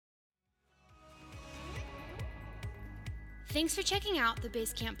Thanks for checking out the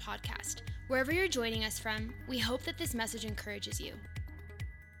Basecamp podcast. Wherever you're joining us from, we hope that this message encourages you.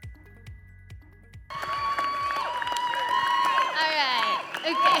 All right,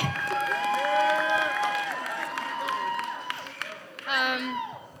 okay.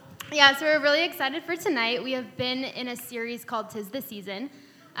 So we're really excited for tonight. We have been in a series called 'Tis the Season.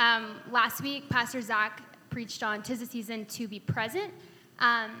 Last week, Pastor Zach preached on 'Tis the Season to be present.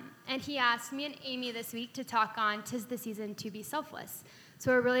 And he asked me and Amy this week to talk on 'Tis the Season to be selfless.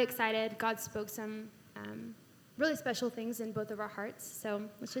 So we're really excited. God spoke some really special things in both of our hearts. So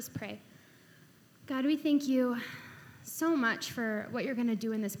let's just pray. God, we thank you so much for what you're going to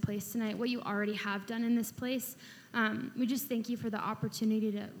do in this place tonight, what you already have done in this place. We just thank you for the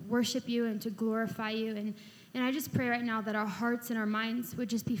opportunity to worship you and to glorify you. And I just pray right now that our hearts and our minds would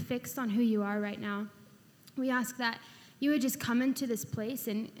just be fixed on who you are right now. We ask that you would just come into this place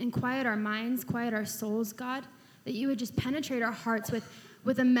and quiet our minds, quiet our souls, God, that you would just penetrate our hearts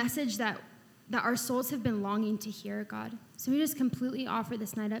with a message that our souls have been longing to hear, God. So we just completely offer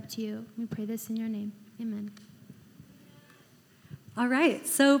this night up to you. We pray this in your name. Amen. All right,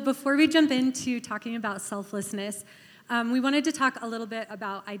 so before we jump into talking about selflessness, we wanted to talk a little bit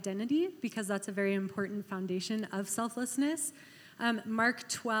about identity because that's a very important foundation of selflessness. Mark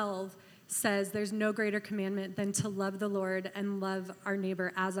 12 says there's no greater commandment than to love the Lord and love our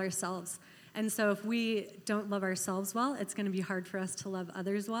neighbor as ourselves. And so if we don't love ourselves well, it's going to be hard for us to love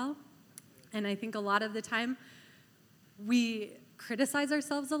others well. And I think a lot of the time we criticize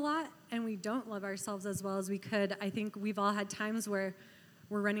ourselves a lot and we don't love ourselves as well as we could. I think we've all had times where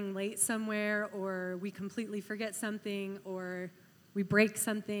we're running late somewhere or we completely forget something or we break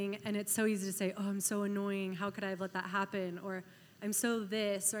something, and it's so easy to say, oh, I'm so annoying, how could I have let that happen? Or I'm so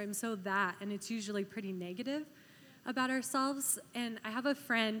this, or I'm so that, and it's usually pretty negative about ourselves. And I have a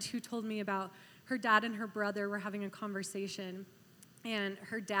friend who told me about her dad and her brother were having a conversation, and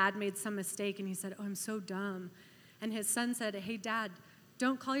her dad made some mistake, and he said, oh, I'm so dumb. And his son said, hey, Dad,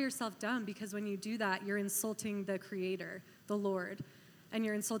 don't call yourself dumb, because when you do that, you're insulting the Creator, the Lord, and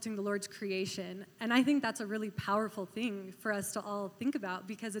you're insulting the Lord's creation. And I think that's a really powerful thing for us to all think about,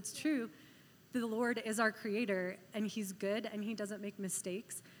 because it's true. The Lord is our creator, and he's good, and he doesn't make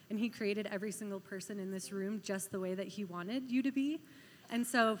mistakes, and he created every single person in this room just the way that he wanted you to be. And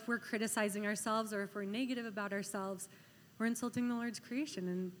so if we're criticizing ourselves or if we're negative about ourselves, we're insulting the Lord's creation,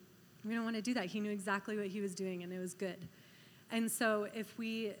 and we don't want to do that. He knew exactly what he was doing, and it was good. And so if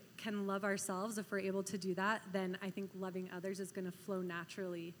we can love ourselves, if we're able to do that, then I think loving others is going to flow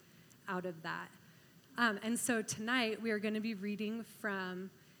naturally out of that. And so tonight we are going to be reading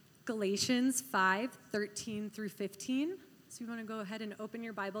from Galatians 5:13 through 15. So you want to go ahead and open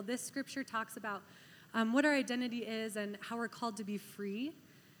your Bible. This scripture talks about what our identity is and how we're called to be free.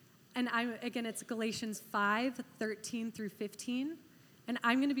 And it's Galatians 5:13 through 15. And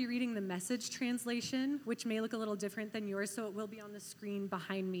I'm going to be reading the Message translation, which may look a little different than yours, so it will be on the screen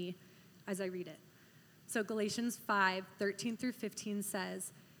behind me as I read it. So Galatians 5:13 through 15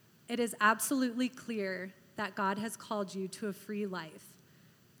 says, "It is absolutely clear that God has called you to a free life.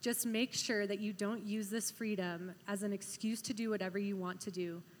 Just make sure that you don't use this freedom as an excuse to do whatever you want to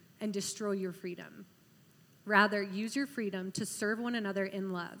do and destroy your freedom. Rather, use your freedom to serve one another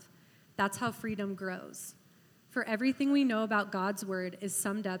in love. That's how freedom grows. For everything we know about God's word is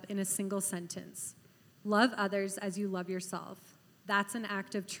summed up in a single sentence. Love others as you love yourself. That's an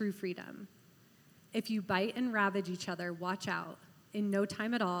act of true freedom. If you bite and ravage each other, watch out. In no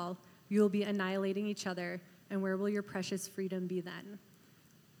time at all, you will be annihilating each other, and where will your precious freedom be then?"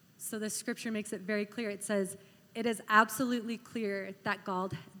 So the scripture makes it very clear. It says, it is absolutely clear that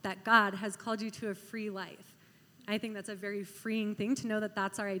God has called you to a free life. I think that's a very freeing thing to know that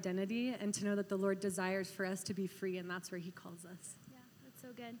that's our identity and to know that the Lord desires for us to be free, and that's where he calls us. Yeah, that's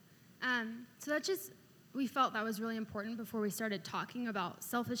so good. We felt that was really important before we started talking about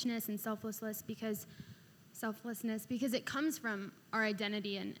selfishness and selflessness because it comes from our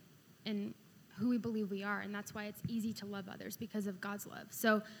identity and who we believe we are, and that's why it's easy to love others because of God's love.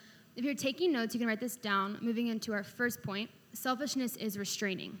 So if you're taking notes, you can write this down. Moving into our first point, selfishness is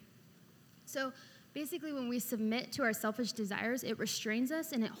restraining. So basically, when we submit to our selfish desires, it restrains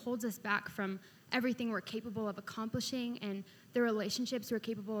us and it holds us back from everything we're capable of accomplishing and the relationships we're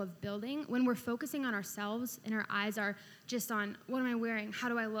capable of building. When we're focusing on ourselves and our eyes are just on, what am I wearing? How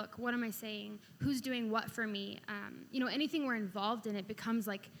do I look? What am I saying? Who's doing what for me? Anything we're involved in, it becomes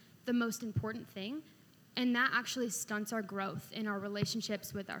like the most important thing. And that actually stunts our growth in our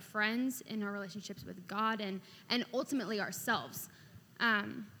relationships with our friends, in our relationships with God, and ultimately ourselves.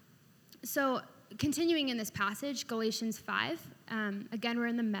 So continuing in this passage, Galatians 5, again, we're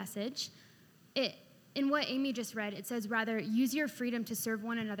in the Message. in what Amy just read, it says, rather, use your freedom to serve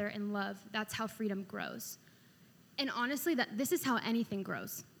one another in love. That's how freedom grows. And honestly, this is how anything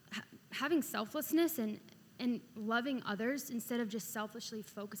grows. Having selflessness and loving others instead of just selfishly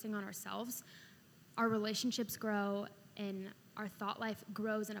focusing on ourselves, our relationships grow and our thought life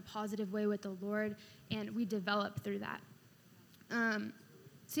grows in a positive way with the Lord, and we develop through that.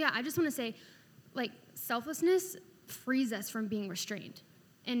 I just want to say, selflessness frees us from being restrained.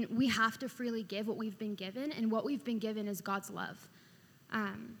 And we have to freely give what we've been given, and what we've been given is God's love.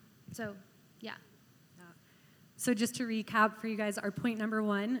 So just to recap for you guys, our point number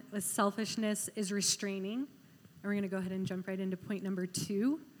 1 was selfishness is restraining. And we're going to go ahead and jump right into point number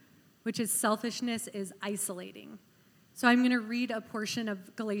 2, which is selfishness is isolating. So I'm going to read a portion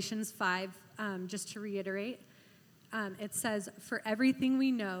of Galatians 5 just to reiterate. It says, for everything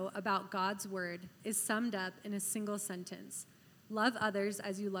we know about God's word is summed up in a single sentence. Love others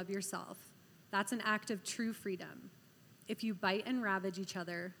as you love yourself. That's an act of true freedom. If you bite and ravage each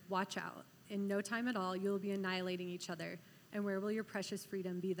other, watch out. In no time at all, you will be annihilating each other. And where will your precious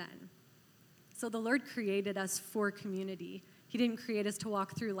freedom be then? So the Lord created us for community. He didn't create us to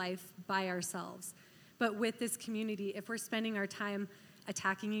walk through life by ourselves. But with this community, if we're spending our time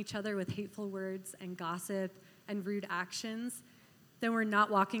attacking each other with hateful words and gossip and rude actions, then we're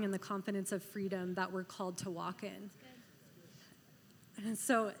not walking in the confidence of freedom that we're called to walk in. And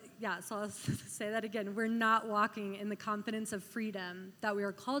so I'll say that again. We're not walking in the confidence of freedom that we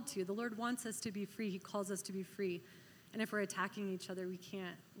are called to. The Lord wants us to be free. He calls us to be free. And if we're attacking each other, we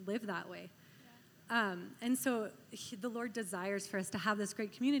can't live that way. Yeah. And so the Lord desires for us to have this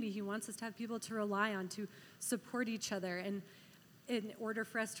great community. He wants us to have people to rely on, to support each other. And in order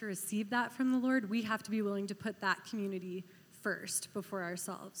for us to receive that from the Lord, we have to be willing to put that community first before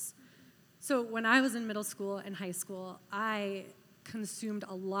ourselves. So when I was in middle school and high school, I consumed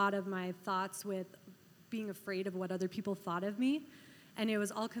a lot of my thoughts with being afraid of what other people thought of me. And it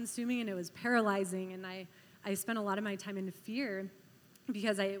was all consuming and it was paralyzing. And I spent a lot of my time in fear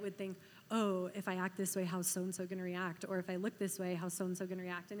because I would think, oh, if I act this way, how's so-and-so going to react? Or if I look this way, how's so-and-so going to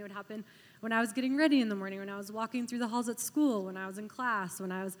react? And it would happen when I was getting ready in the morning, when I was walking through the halls at school, when I was in class,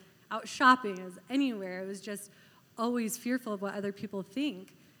 when I was out shopping, it was anywhere. It was just always fearful of what other people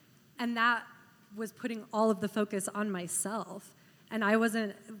think. And that was putting all of the focus on myself. And I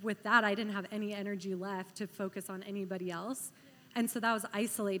didn't have any energy left to focus on anybody else. And so that was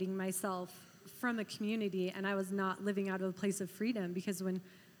isolating myself from a community, and I was not living out of a place of freedom because when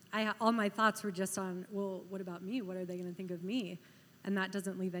all my thoughts were just on, well, what about me? What are they going to think of me? And that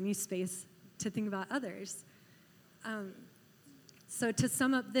doesn't leave any space to think about others. So to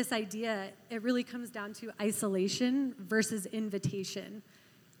sum up this idea, it really comes down to isolation versus invitation.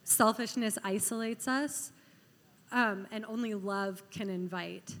 Selfishness isolates us, and only love can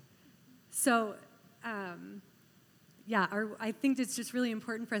invite. So, I think it's just really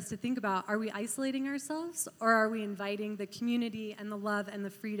important for us to think about, are we isolating ourselves, or are we inviting the community and the love and the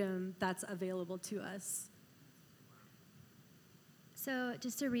freedom that's available to us? So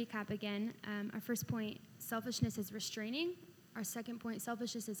just to recap again, our first point, selfishness is restraining. Our second point,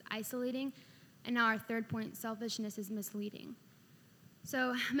 selfishness is isolating. And now our third point, selfishness is misleading.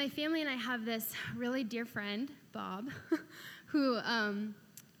 So my family and I have this really dear friend, Bob, who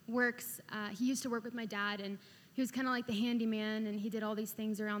he used to work with my dad, and he was kind of like the handyman, and he did all these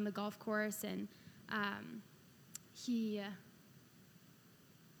things around the golf course, and sorry,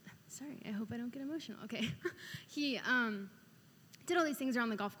 I hope I don't get emotional. Okay. He did all these things around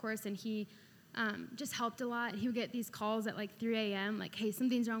the golf course, and he just helped a lot. He would get these calls at like 3 a.m., like, hey,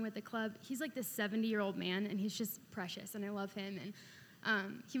 something's wrong with the club. He's like this 70-year-old man, and he's just precious, and I love him. And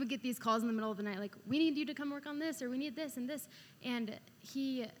he would get these calls in the middle of the night, like, we need you to come work on this, or we need this and this. And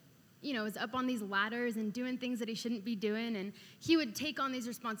he, was up on these ladders and doing things that he shouldn't be doing. And he would take on these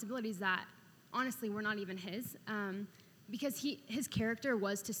responsibilities that, honestly, were not even his, because his character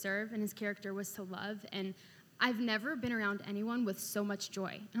was to serve, and his character was to love. And I've never been around anyone with so much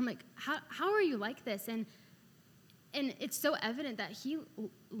joy. And I'm like, how are you like this? And it's so evident that he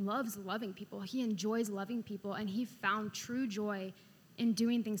loves loving people. He enjoys loving people, and he found true joy in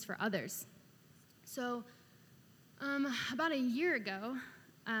doing things for others. So about a year ago,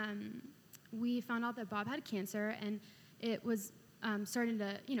 we found out that Bob had cancer, and it was starting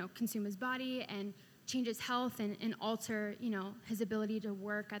to, consume his body and change his health and alter, his ability to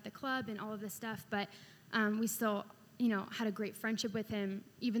work at the club and all of this stuff. But we still, had a great friendship with him,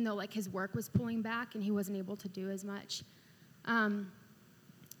 even though, his work was pulling back and he wasn't able to do as much. And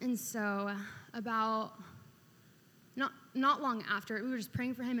so about not long after, we were just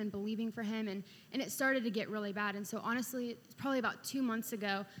praying for him and believing for him, and it started to get really bad. And so honestly, it's probably about 2 months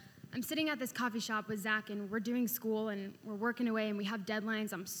ago, I'm sitting at this coffee shop with Zach, and we're doing school, and we're working away, and we have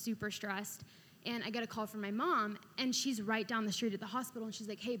deadlines. I'm super stressed. And I get a call from my mom, and she's right down the street at the hospital, and she's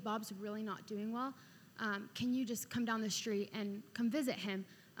like, hey, Bob's really not doing well. Can you just come down the street and come visit him?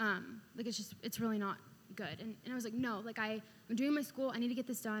 It's really not good. And I was like, no, like I'm doing my school. I need to get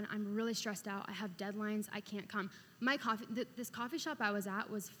this done. I'm really stressed out. I have deadlines. I can't come. This coffee shop I was at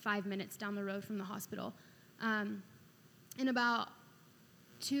was 5 minutes down the road from the hospital. And about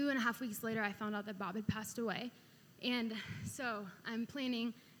 2.5 weeks later, I found out that Bob had passed away. And so I'm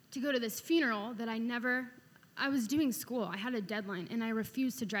planning to go to this funeral that I was doing school. I had a deadline, and I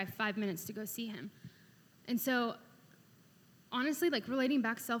refused to drive 5 minutes to go see him. And so, honestly, like, relating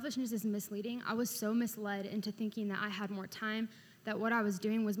back, selfishness is misleading. I was so misled into thinking that I had more time, that what I was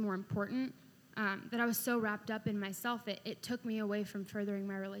doing was more important, that I was so wrapped up in myself, it took me away from furthering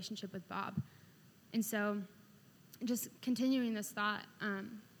my relationship with Bob. And so, just continuing this thought,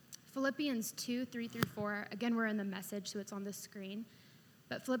 Philippians 2:3-4, again, we're in the Message, so it's on the screen.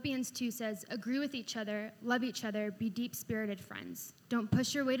 But Philippians 2 says, agree with each other, love each other, be deep-spirited friends. Don't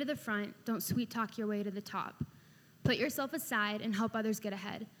push your way to the front. Don't sweet-talk your way to the top. Put yourself aside and help others get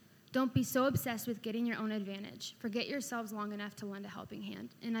ahead. Don't be so obsessed with getting your own advantage. Forget yourselves long enough to lend a helping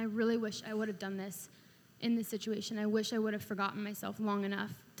hand. And I really wish I would have done this in this situation. I wish I would have forgotten myself long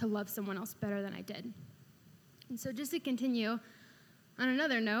enough to love someone else better than I did. And so just to continue, on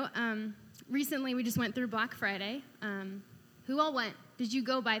another note, recently we just went through Black Friday. Who all went? Did you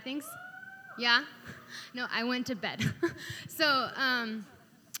go buy things? Yeah? No, I went to bed. So,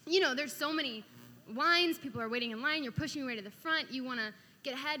 there's so many lines. People are waiting in line. You're pushing your way to the front. You want to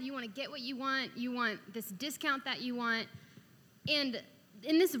get ahead. You want to get what you want. You want this discount that you want. And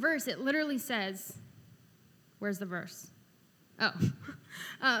in this verse, it literally says, where's the verse? Oh.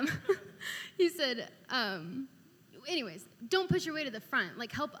 He said, anyways, don't push your way to the front.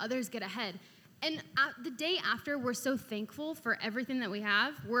 Like, help others get ahead. And the day after, we're so thankful for everything that we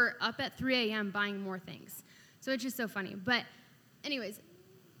have. We're up at 3 a.m. buying more things. So it's just so funny. But anyways,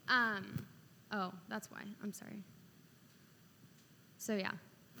 that's why. I'm sorry. So yeah,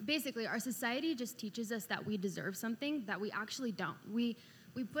 basically, our society just teaches us that we deserve something that we actually don't. We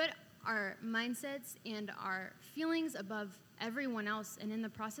put our mindsets and our feelings above everyone else, and in the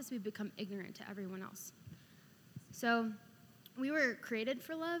process, we become ignorant to everyone else. So we were created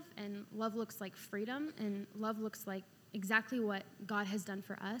for love, and love looks like freedom, and love looks like exactly what God has done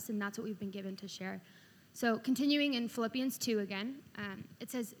for us, and that's what we've been given to share. So continuing in Philippians 2 again, it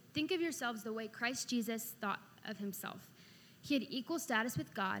says, think of yourselves the way Christ Jesus thought of himself. He had equal status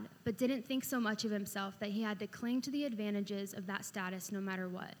with God, but didn't think so much of himself that he had to cling to the advantages of that status no matter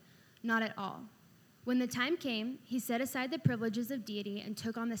what. Not at all. When the time came, he set aside the privileges of deity and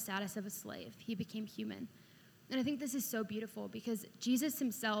took on the status of a slave. He became human. And I think this is so beautiful because Jesus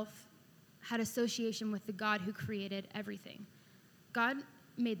himself had association with the God who created everything. God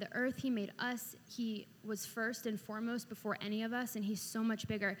made the earth. He made us. He was first and foremost before any of us, and he's so much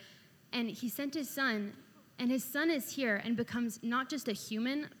bigger. And he sent his son, and his son is here and becomes not just a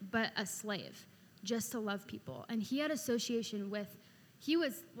human, but a slave, just to love people. And he had association he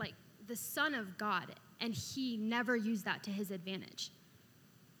was like the son of God, and he never used that to his advantage.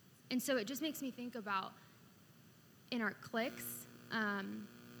 And so it just makes me think about in our cliques,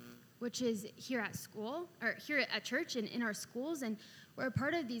 which is here at school, or here at church and in our schools, and we're a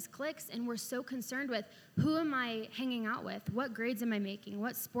part of these cliques, and we're so concerned with who am I hanging out with? What grades am I making?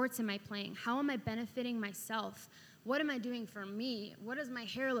 What sports am I playing? How am I benefiting myself? What am I doing for me? What does my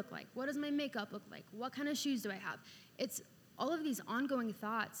hair look like? What does my makeup look like? What kind of shoes do I have? It's all of these ongoing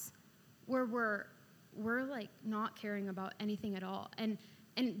thoughts where we're like not caring about anything at all. And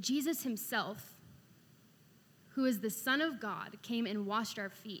Jesus himself, who is the Son of God, came and washed our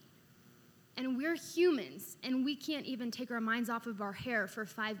feet. And we're humans, and we can't even take our minds off of our hair for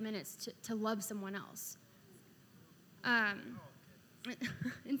 5 minutes to love someone else. And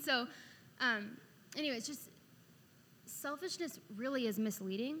so, anyways, just selfishness really is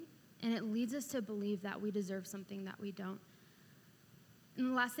misleading, and it leads us to believe that we deserve something that we don't.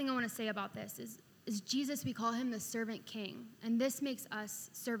 And the last thing I want to say about this is Jesus, we call him the servant king, and this makes us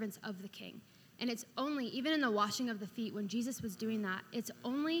servants of the king. And it's only, even in the washing of the feet, when Jesus was doing that, it's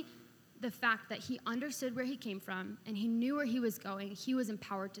only the fact that he understood where he came from and he knew where he was going. He was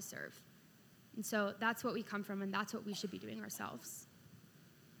empowered to serve. And so that's what we come from, and that's what we should be doing ourselves.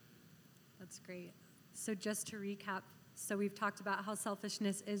 That's great. So just to recap, so we've talked about how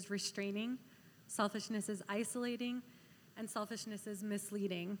selfishness is restraining, selfishness is isolating, and selfishness is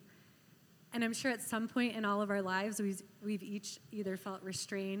misleading. And I'm sure at some point in all of our lives, we've each either felt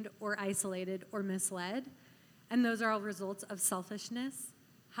restrained or isolated or misled. And those are all results of selfishness.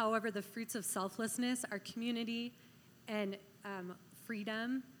 However, the fruits of selflessness are community and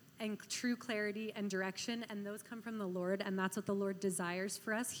freedom and true clarity and direction, and those come from the Lord, and that's what the Lord desires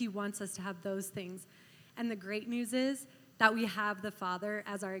for us. He wants us to have those things. And the great news is that we have the Father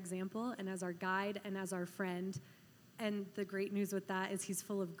as our example and as our guide and as our friend. And the great news with that is he's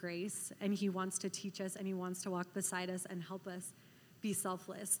full of grace, and he wants to teach us, and he wants to walk beside us and help us be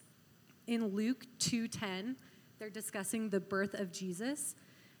selfless. In Luke 2:10, they're discussing the birth of Jesus,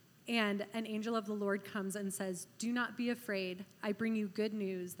 and an angel of the Lord comes and says, "Do not be afraid. I bring you good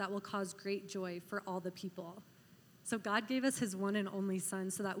news that will cause great joy for all the people." So God gave us his one and only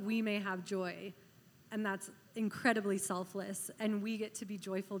Son so that we may have joy, and that's incredibly selfless, and we get to be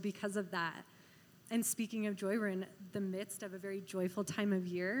joyful because of that. And speaking of joy, we're in the midst of a very joyful time of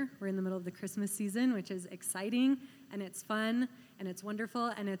year. We're in the middle of the Christmas season, which is exciting, and it's fun, and it's wonderful,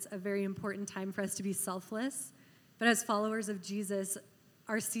 and it's a very important time for us to be selfless. But as followers of Jesus,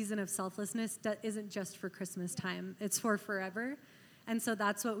 our season of selflessness isn't just for Christmas time. It's for forever. And so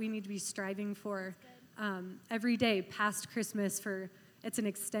that's what we need to be striving for every day past Christmas. It's an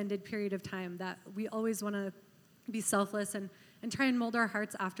extended period of time that we always want to be selfless and try and mold our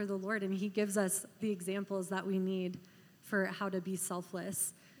hearts after the Lord. And he gives us the examples that we need for how to be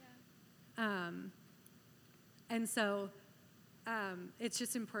selfless. Yeah. And so it's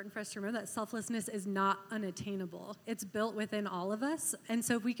just important for us to remember that selflessness is not unattainable. It's built within all of us. And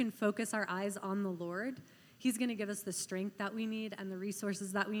so if we can focus our eyes on the Lord, he's going to give us the strength that we need and the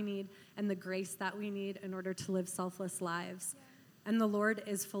resources that we need and the grace that we need in order to live selfless lives. Yeah. And the Lord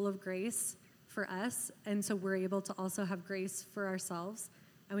is full of grace for us. And so we're able to also have grace for ourselves.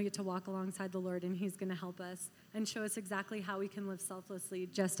 And we get to walk alongside the Lord, and he's going to help us and show us exactly how we can live selflessly,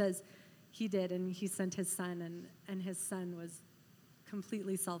 just as he did. And he sent his Son, and his Son was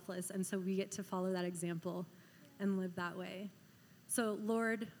completely selfless, and so we get to follow that example and live that way. So,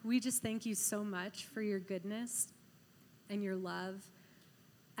 Lord, we just thank you so much for your goodness and your love,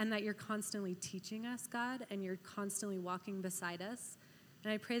 and that you're constantly teaching us, God, and you're constantly walking beside us.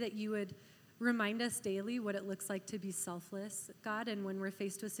 And I pray that you would remind us daily what it looks like to be selfless, God, and when we're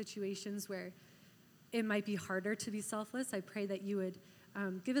faced with situations where it might be harder to be selfless, I pray that you would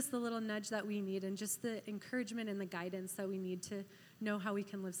give us the little nudge that we need and just the encouragement and the guidance that we need to know how we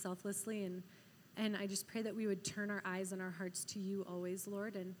can live selflessly. And I just pray that we would turn our eyes and our hearts to you always,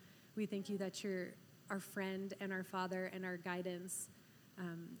 Lord. And we thank you that you're our friend and our Father and our guidance.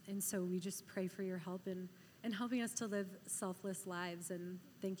 And so we just pray for your help in helping us to live selfless lives. And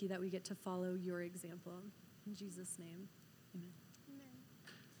thank you that we get to follow your example. In Jesus' name, amen.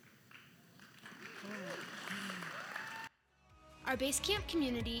 Our Base Camp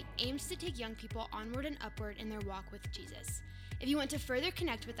community aims to take young people onward and upward in their walk with Jesus. If you want to further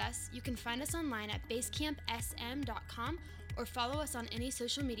connect with us, you can find us online at basecampsm.com or follow us on any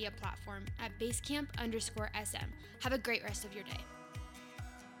social media platform at basecamp_SM. Have a great rest of your day.